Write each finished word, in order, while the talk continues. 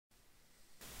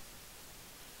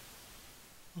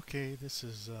Okay, this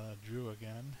is Drew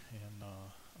again, and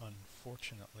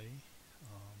unfortunately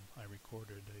I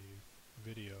recorded a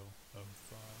video of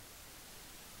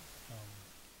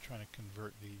trying to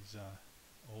convert these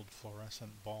old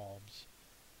fluorescent bulbs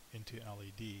into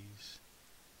LEDs,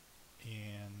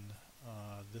 and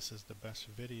this is the best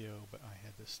video, but I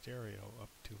had the stereo up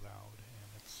too loud and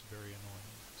it's very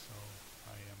annoying, so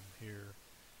I am here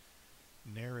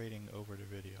narrating over the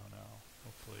video now.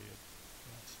 Hopefully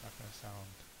it's not going to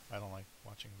sound, I don't like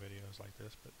watching videos like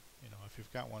this, but if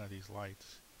you've got one of these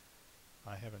lights,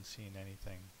 I haven't seen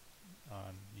anything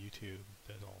on YouTube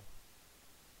that'll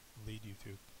lead you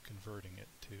through converting it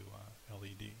to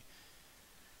LED,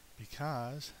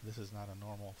 because this is not a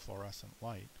normal fluorescent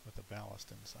light with a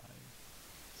ballast inside.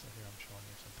 So here I'm showing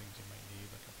you some things you might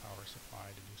need, like a power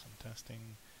supply to do some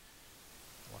testing.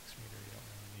 Lux meter you don't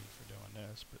really need for doing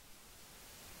this, but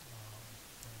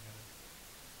then I got a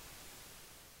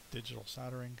digital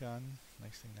soldering gun,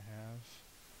 nice thing to have.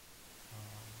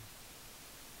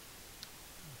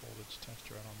 Voltage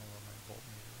tester, I don't know where my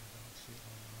voltmeter is, I don't see it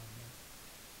laying around there.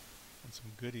 And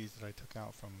some goodies that I took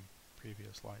out from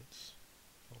previous lights.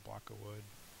 A little block of wood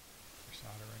for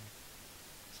soldering.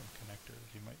 Some connectors.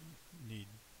 You might need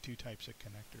two types of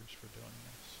connectors for doing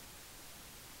this.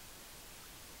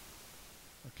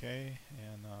 Okay,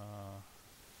 and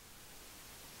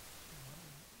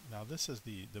now this is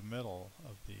the middle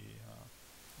of the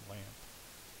lamp,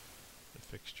 the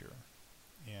fixture.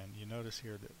 And you notice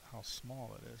here that how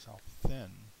small it is, how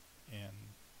thin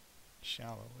and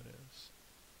shallow it is.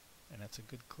 And that's a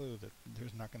good clue that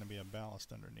there's not going to be a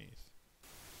ballast underneath.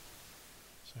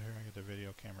 So here I get the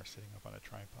video camera sitting up on a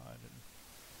tripod and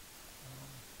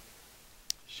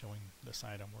showing the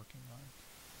side I'm working on.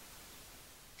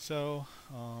 So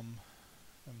I'm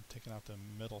taking out the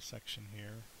middle section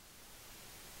here.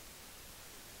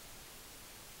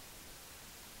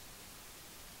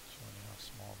 Showing you how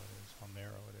small it is, how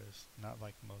narrow it is. Not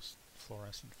like most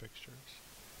fluorescent fixtures.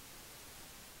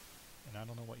 And I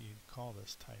don't know what you call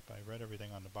this type. I read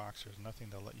everything on the box. There's nothing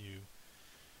to lead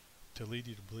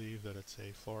you to believe that it's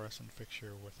a fluorescent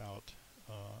fixture without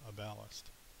a ballast.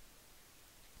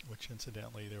 Which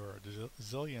incidentally, there are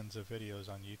zillions of videos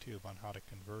on YouTube on how to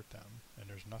convert them, and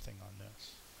there's nothing on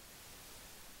this.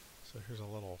 So here's a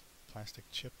little plastic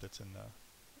chip that's in the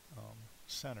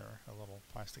center, a little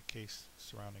plastic case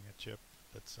surrounding a chip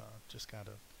that's just got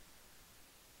a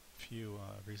few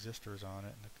resistors on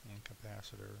it and a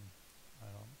capacitor. And I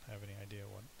don't have any idea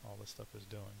what all this stuff is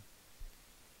doing.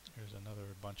 Here's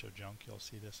another bunch of junk. You'll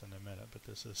see this in a minute, but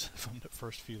this is from the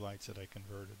first few lights that I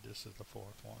converted. This is the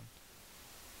fourth one.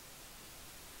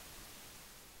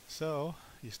 So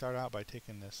you start out by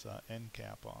taking this end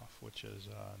cap off, which is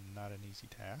not an easy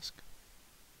task.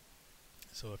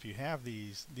 So if you have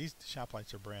these shop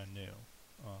lights are brand new,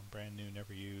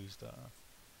 never used.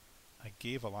 I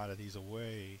gave a lot of these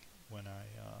away when I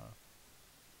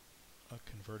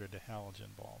converted to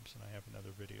halogen bulbs, and I have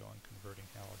another video on converting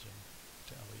halogen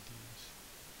to LEDs.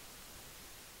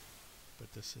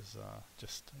 But this is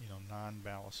just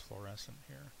non-ballast fluorescent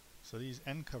here. So these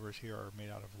end covers here are made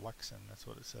out of Lexan. That's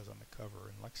what it says on the cover,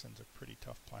 and Lexan's a pretty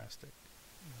tough plastic.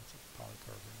 It's a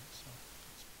polycarbonate, so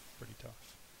it's pretty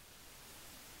tough.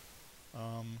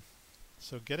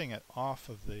 So getting it off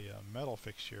of the metal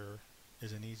fixture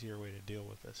is an easier way to deal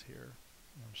with this here.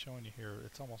 I'm showing you here,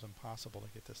 it's almost impossible to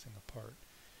get this thing apart.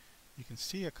 You can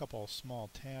see a couple of small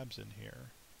tabs in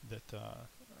here that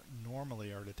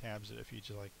normally are the tabs that if you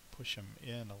just like push them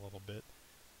in a little bit,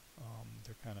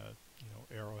 they're kind of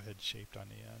arrowhead shaped on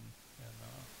the end,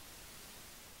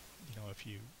 and if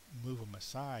you move them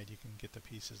aside you can get the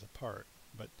pieces apart.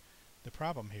 But the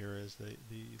problem here is the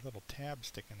little tab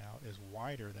sticking out is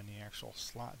wider than the actual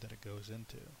slot that it goes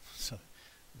into, so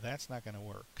that's not going to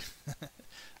work.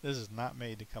 This is not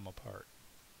made to come apart,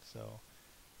 so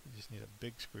you just need a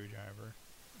big screwdriver,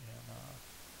 and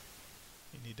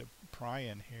you need to pry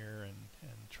in here and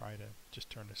try to just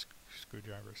turn the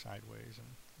screwdriver sideways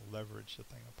and leverage the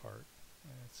thing apart.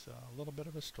 And it's a little bit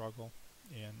of a struggle,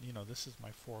 and this is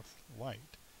my fourth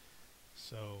light,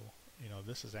 so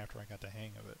this is after I got the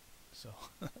hang of it. So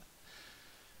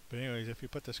but anyways, if you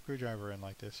put the screwdriver in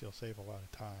like this, you'll save a lot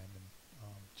of time, and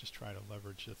just try to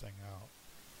leverage the thing out.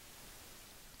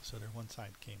 So there, one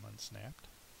side came unsnapped.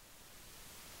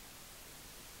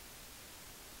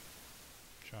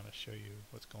 Trying to show you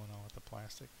what's going on with the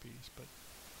plastic piece, but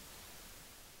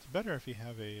it's better if you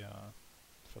have a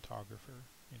photographer,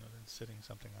 than sitting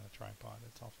something on a tripod.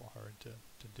 It's awful hard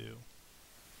to do.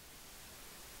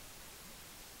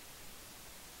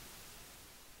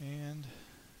 And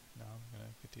now I'm going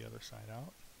to get the other side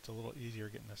out. It's a little easier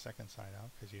getting the second side out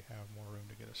because you have more room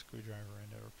to get a screwdriver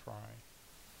into or pry.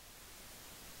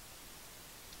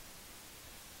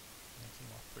 That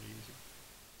came off pretty easy.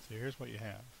 So here's what you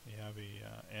have. You have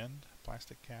a end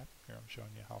plastic cap. Here I'm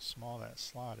showing you how small that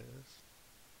slot is.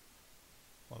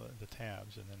 Well, the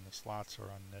tabs, and then the slots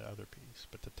are on the other piece.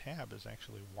 But the tab is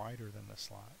actually wider than the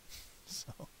slot.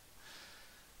 So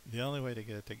the only way to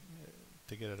get it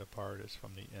to get it apart is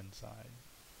from the inside.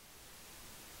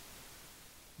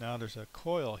 Now there's a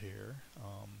coil here,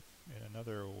 and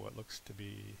another what looks to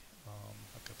be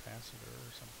a capacitor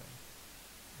or something.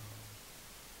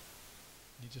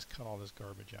 You just cut all this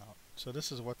garbage out. So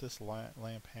this is what this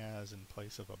lamp has in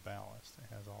place of a ballast. It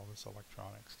has all this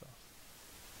electronic stuff.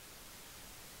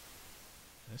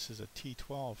 And this is a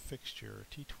T12 fixture.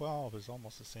 T12 is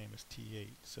almost the same as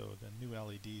T8, so the new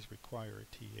LEDs require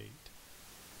a T8.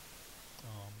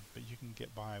 But you can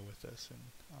get by with this, and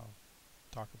I'll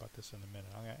talk about this in a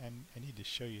minute. I need to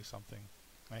show you something.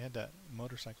 I had that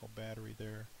motorcycle battery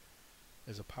there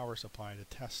as a power supply to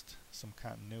test some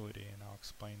continuity, and I'll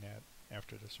explain that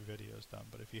after this video is done.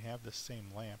 But if you have this same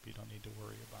lamp, you don't need to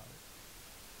worry about it.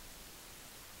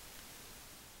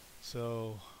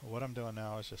 So what I'm doing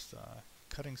now is just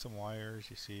cutting some wires.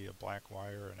 You see a black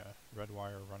wire and a red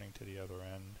wire running to the other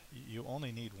end. You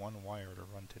only need one wire to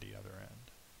run to the other end,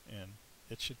 and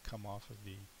it should come off of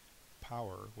the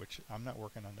power, which I'm not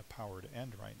working on the powered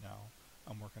end right now.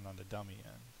 I'm working on the dummy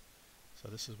end. So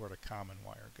this is where the common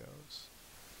wire goes.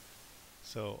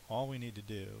 So all we need to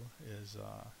do is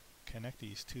connect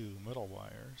these two middle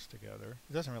wires together.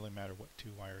 It doesn't really matter what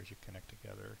two wires you connect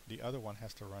together. The other one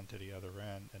has to run to the other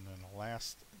end, and then the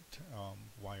last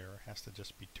wire has to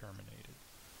just be terminated.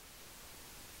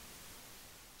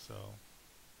 So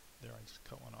there, I just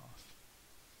cut one off.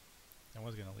 I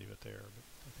was going to leave it there, but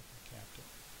I think I capped it.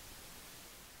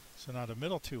 So now the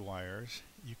middle two wires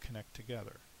you connect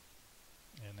together,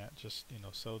 and that just,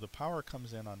 so the power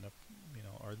comes in on the,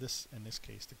 or this, in this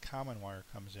case, the common wire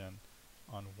comes in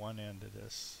on one end of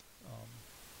this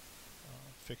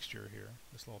fixture here,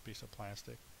 this little piece of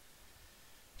plastic,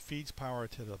 feeds power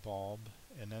to the bulb,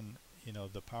 and then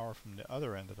the power from the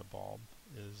other end of the bulb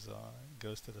is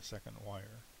goes to the second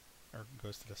wire, or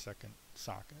goes to the second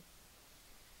socket.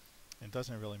 It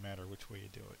doesn't really matter which way you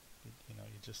do it.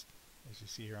 You just, as you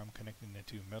see here, I'm connecting the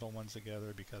two middle ones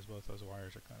together because both those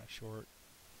wires are kind of short,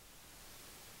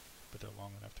 but they're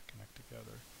long enough to connect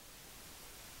together.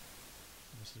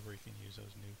 And this is where you can use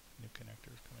those new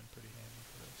connectors. Come in pretty handy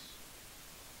for this.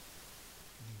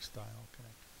 New style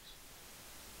connectors.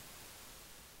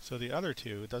 So the other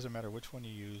two, it doesn't matter which one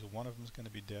you use. One of them is going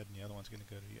to be dead, and the other one's going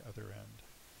to go to the other end.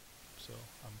 So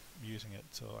I'm using it.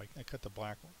 So I cut the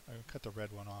cut the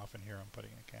red one off, and here I'm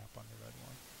putting a cap on the red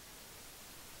one.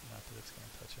 Not that it's going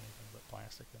to touch anything but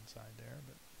plastic inside there,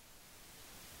 but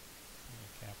putting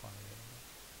a cap on it anyway.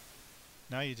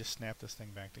 Now you just snap this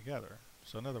thing back together.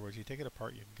 So in other words, you take it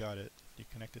apart, you gut it, you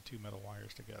connect the two metal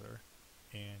wires together,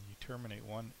 and you terminate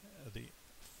one of the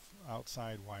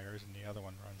outside wires, and the other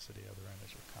one runs to the other end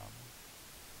as your common.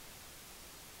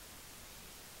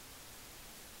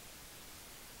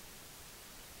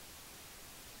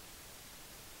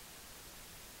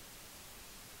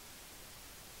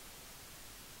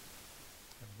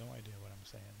 I have no idea what I'm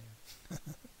saying here.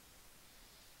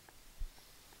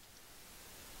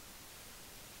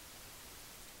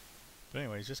 But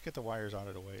anyways, just get the wires out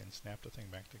of the way and snap the thing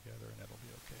back together, and it'll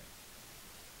be okay.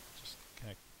 Just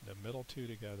connect the middle two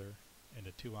together and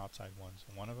the two outside ones.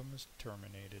 One of them is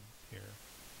terminated here,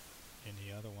 and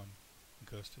the other one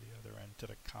goes to the other end, to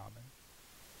the common.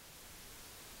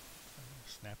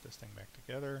 Snap this thing back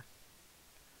together.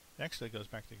 It actually goes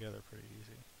back together pretty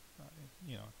easy.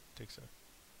 It takes you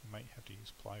might have to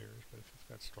use pliers, but if you've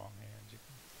got strong hands, you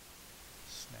can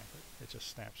snap it. It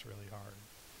just snaps really hard.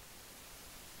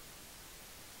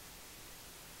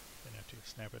 Then after you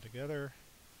snap it together,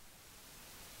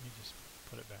 you just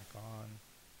put it back on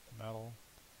the metal,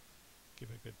 give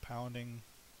it a good pounding,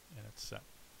 and it's set.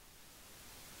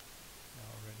 Now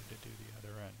we're ready to do the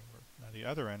other end. Now the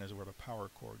other end is where the power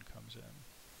cord comes in.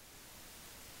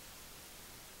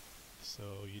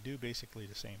 So you do basically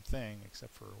the same thing,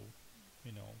 except for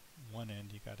one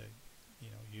end you got to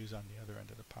use on the other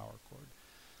end of the power cord.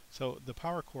 So the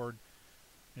power cord,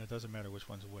 it doesn't matter which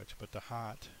one's which, but the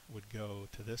hot would go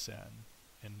to this end,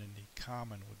 and then the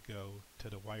common would go to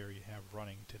the wire you have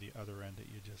running to the other end that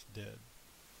you just did.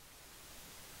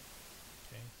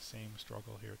 Okay, same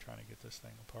struggle here trying to get this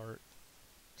thing apart.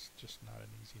 It's just not an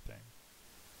easy thing.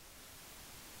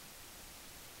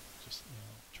 Just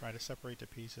try to separate the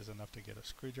pieces enough to get a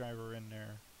screwdriver in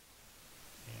there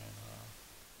and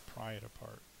pry it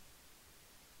apart.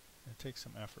 takes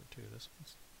some effort too. This one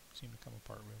seemed to come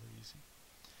apart really easy.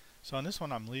 So on this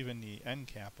one I'm leaving the end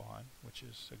cap on, which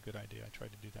is a good idea. I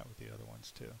tried to do that with the other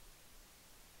ones too.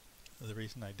 The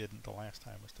reason I didn't the last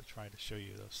time was to try to show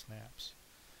you those snaps.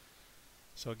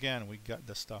 So again, we got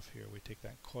the stuff here. We take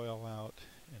that coil out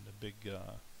and the big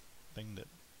thing that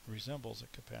resembles a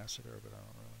capacitor, but I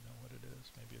don't really know what it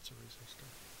is. Maybe it's a resistor.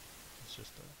 It's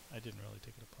just I didn't really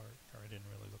take it apart, or I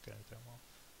didn't really look at it that well.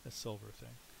 That silver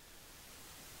thing.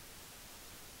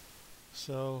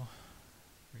 So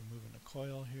removing the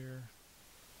coil here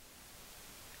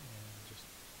and just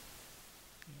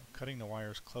cutting the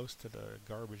wires close to the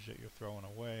garbage that you're throwing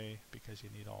away, because you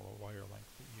need all the wire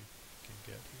length that you can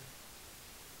get here.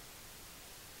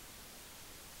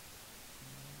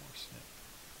 One more snip.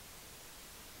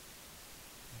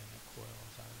 And the coil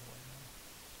is out of the way now.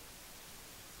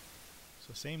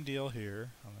 So same deal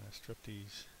here. I'm going to strip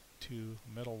these two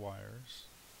middle wires.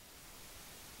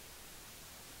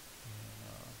 And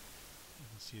you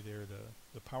can see there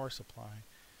the power supply.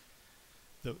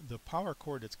 The power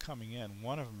cord that's coming in,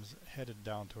 one of them is headed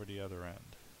down toward the other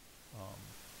end.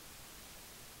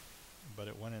 But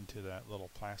it went into that little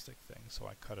plastic thing, so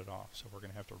I cut it off. So we're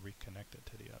going to have to reconnect it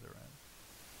to the other end.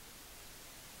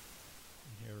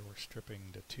 And here we're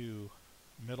stripping the two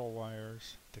middle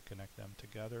wires to connect them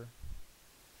together.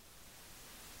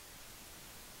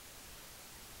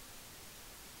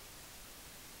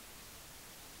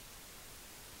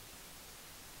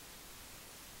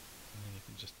 And then you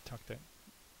can just tuck that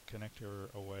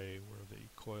connector away where the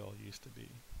coil used to be.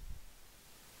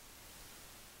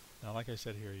 Now, like I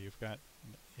said here, you've got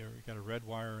a red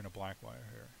wire and a black wire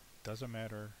here. Doesn't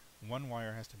matter. One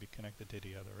wire has to be connected to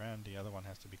the other end. The other one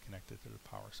has to be connected to the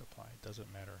power supply. It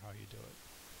doesn't matter how you do it.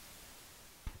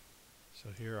 So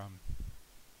here I'm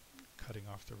cutting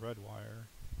off the red wire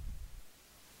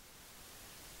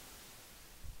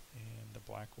and the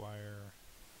black wire.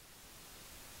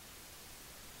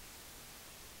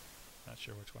 Not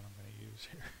sure which one I'm going to use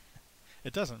here.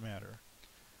 It doesn't matter.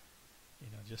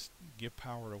 Just give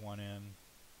power to one end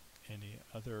and the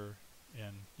other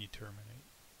end you terminate.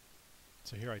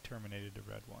 So here I terminated the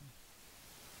red one.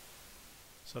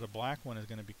 So the black one is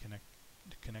going to be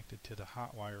connected to the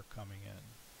hot wire coming in.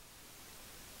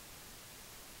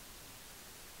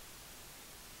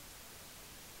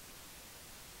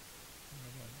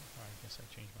 I guess I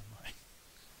changed my mind.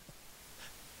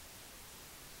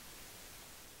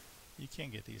 You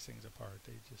can't get these things apart.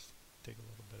 They just take a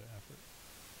little bit of effort.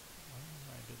 I don't know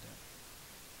why I did that.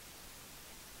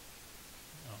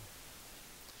 Oh.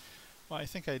 Well, I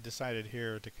think I decided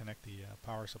here to connect the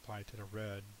power supply to the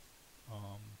red,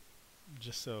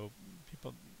 just so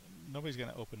nobody's going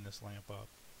to open this lamp up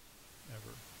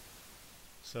ever.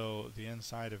 So the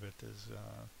inside of it is,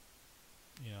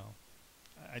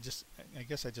 I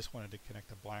guess I just wanted to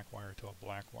connect a black wire to a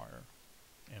black wire,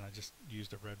 and I just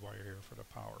used a red wire here for the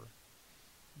power.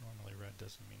 Normally red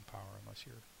doesn't mean power unless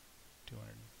you're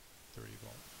 230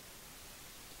 volt.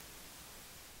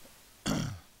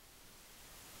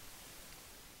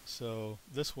 So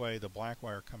this way the black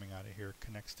wire coming out of here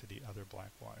connects to the other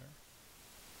black wire.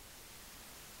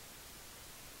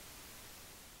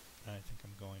 And I think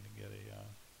I'm going to get a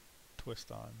twist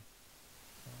on.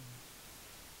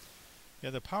 Yeah,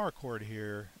 the power cord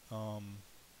here,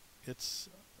 it's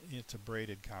a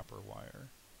braided copper wire.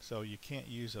 So you can't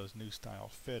use those new style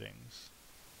fittings.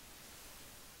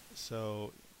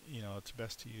 So, it's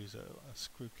best to use a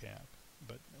screw cap.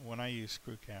 But when I use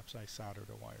screw caps, I solder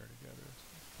the wire together.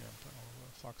 Here, I'm putting a little bit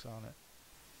of flux on it.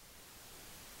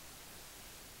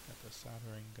 Got the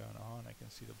soldering gun on. I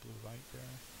can see the blue light there.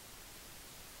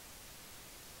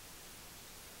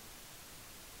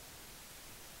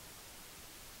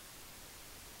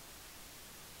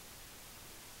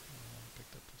 And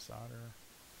picked up the solder.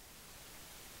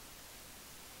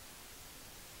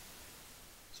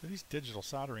 So these digital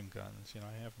soldering guns,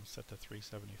 I have them set to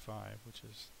 375, which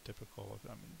is typical.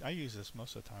 I use this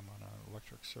most of the time on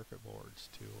electric circuit boards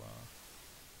to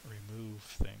remove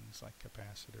things like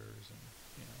capacitors and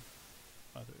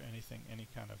any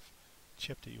kind of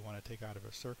chip that you want to take out of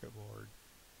a circuit board.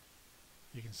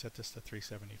 You can set this to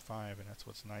 375, and that's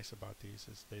what's nice about these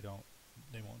is they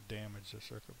won't damage the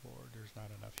circuit board. There's not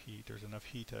enough heat. There's enough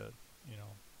heat to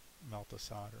melt the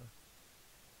solder,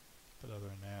 but other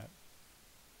than that,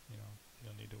 you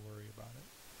don't need to worry about it.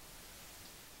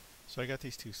 So I got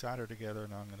these two soldered together.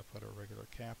 Now I'm going to put a regular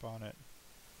cap on it.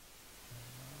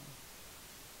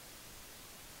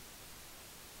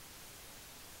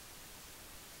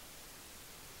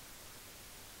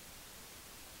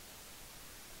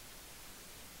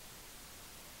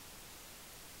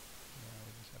 Now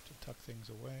we just have to tuck things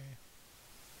away.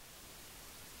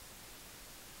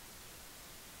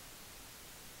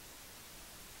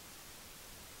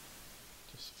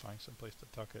 find some place to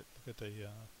tuck it. Look at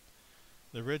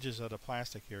the ridges of the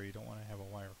plastic here. You don't want to have a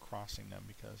wire crossing them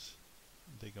because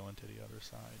they go into the other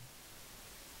side.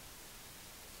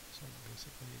 So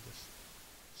basically you just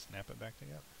snap it back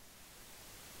together.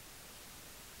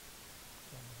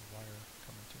 Don't let the wire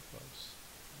coming too close.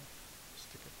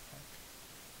 Stick it back.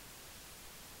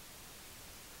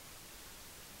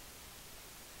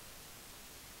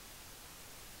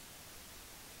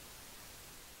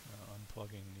 Now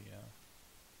unplugging the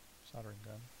soldering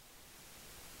gun.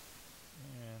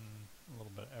 And a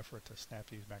little bit of effort to snap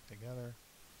these back together.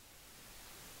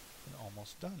 And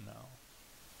almost done now.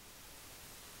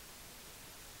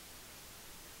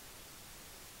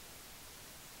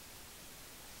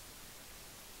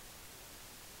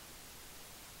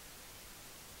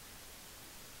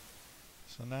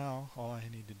 So now all I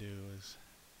need to do is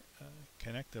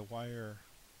connect the wire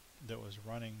that was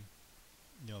running,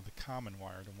 the common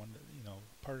wire, the one that,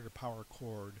 part of the power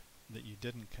cord that you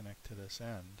didn't connect to this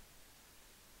end.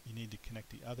 You need to connect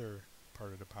the other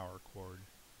part of the power cord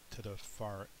to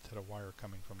the wire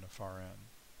coming from the far end.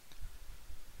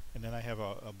 And then I have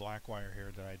a black wire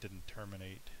here that I didn't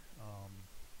terminate.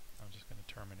 I'm just going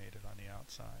to terminate it on the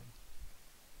outside.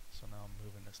 So now I'm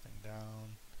moving this thing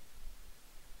down.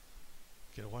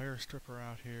 Get a wire stripper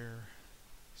out here.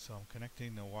 So I'm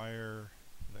connecting the wire,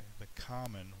 the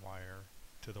common wire,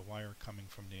 to the wire coming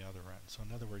from the other end. So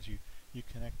in other words, you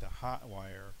connect the hot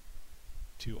wire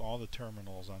to all the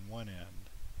terminals on one end,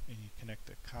 and you connect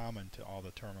the common to all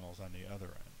the terminals on the other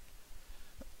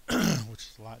end, which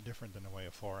is a lot different than the way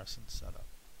a fluorescent's set up.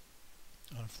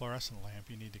 On a fluorescent lamp,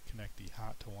 you need to connect the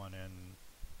hot to one end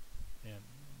and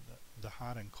the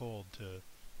hot and cold to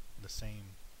the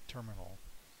same terminal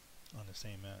on the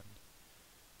same end.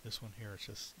 This one here, it's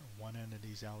just one end of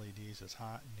these LEDs is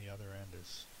hot and the other end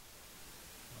is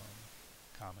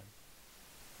common.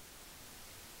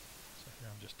 So here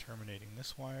I'm just terminating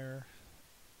this wire.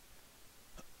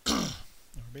 And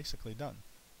we're basically done.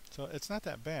 So it's not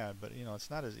that bad, but it's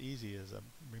not as easy as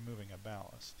removing a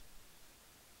ballast.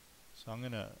 So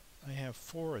I have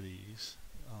 4 of these,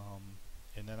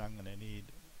 and then I'm going to need,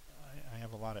 I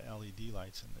have a lot of LED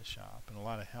lights in the shop, and a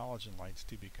lot of halogen lights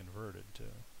to be converted to.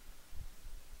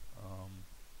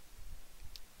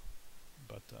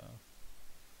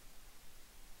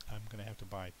 I'm going to have to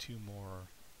buy 2 more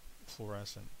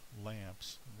fluorescent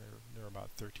lamps. They're about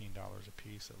 $13 a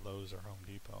piece at Lowe's or Home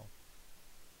Depot.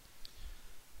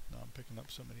 Now I'm picking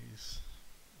up some of these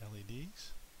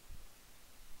LEDs.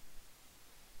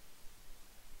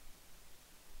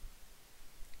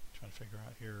 Trying to figure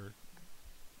out here.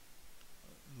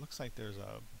 It looks like there's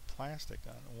a plastic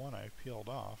on one I peeled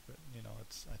off, but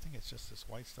I think it's just this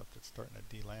white stuff that's starting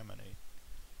to delaminate.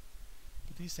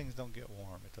 But these things don't get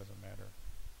warm, it doesn't matter.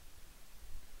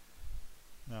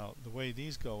 Now the way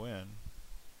these go in,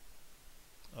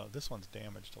 this one's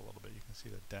damaged a little bit. You can see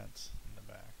the dents in the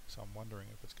back, so I'm wondering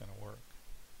if it's going to work.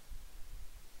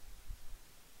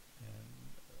 And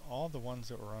all the ones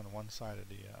that were on one side of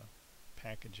the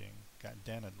packaging got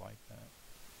dented like that.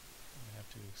 I have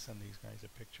to send these guys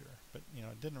a picture, but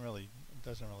it doesn't really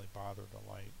bother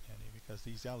the light any, because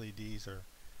these LEDs are,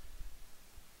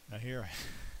 now here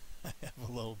I have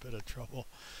a little bit of trouble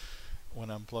when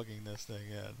I'm plugging this thing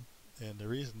in, and the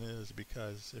reason is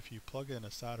because if you plug in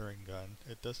a soldering gun,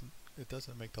 it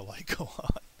doesn't make the light go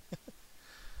on.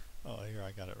 Oh, here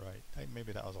I got it right.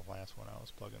 Maybe that was the last one I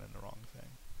was plugging in the wrong thing.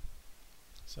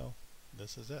 So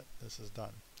this is it. This is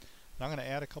done. Now I'm going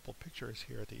to add a couple pictures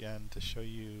here at the end to show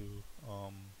you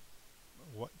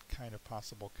what kind of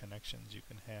possible connections you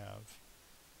can have,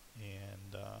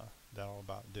 and that'll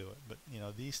about do it. But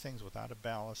these things without a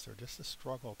ballast are just a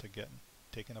struggle to get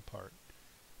taken apart.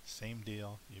 Same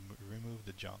deal, you remove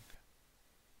the junk.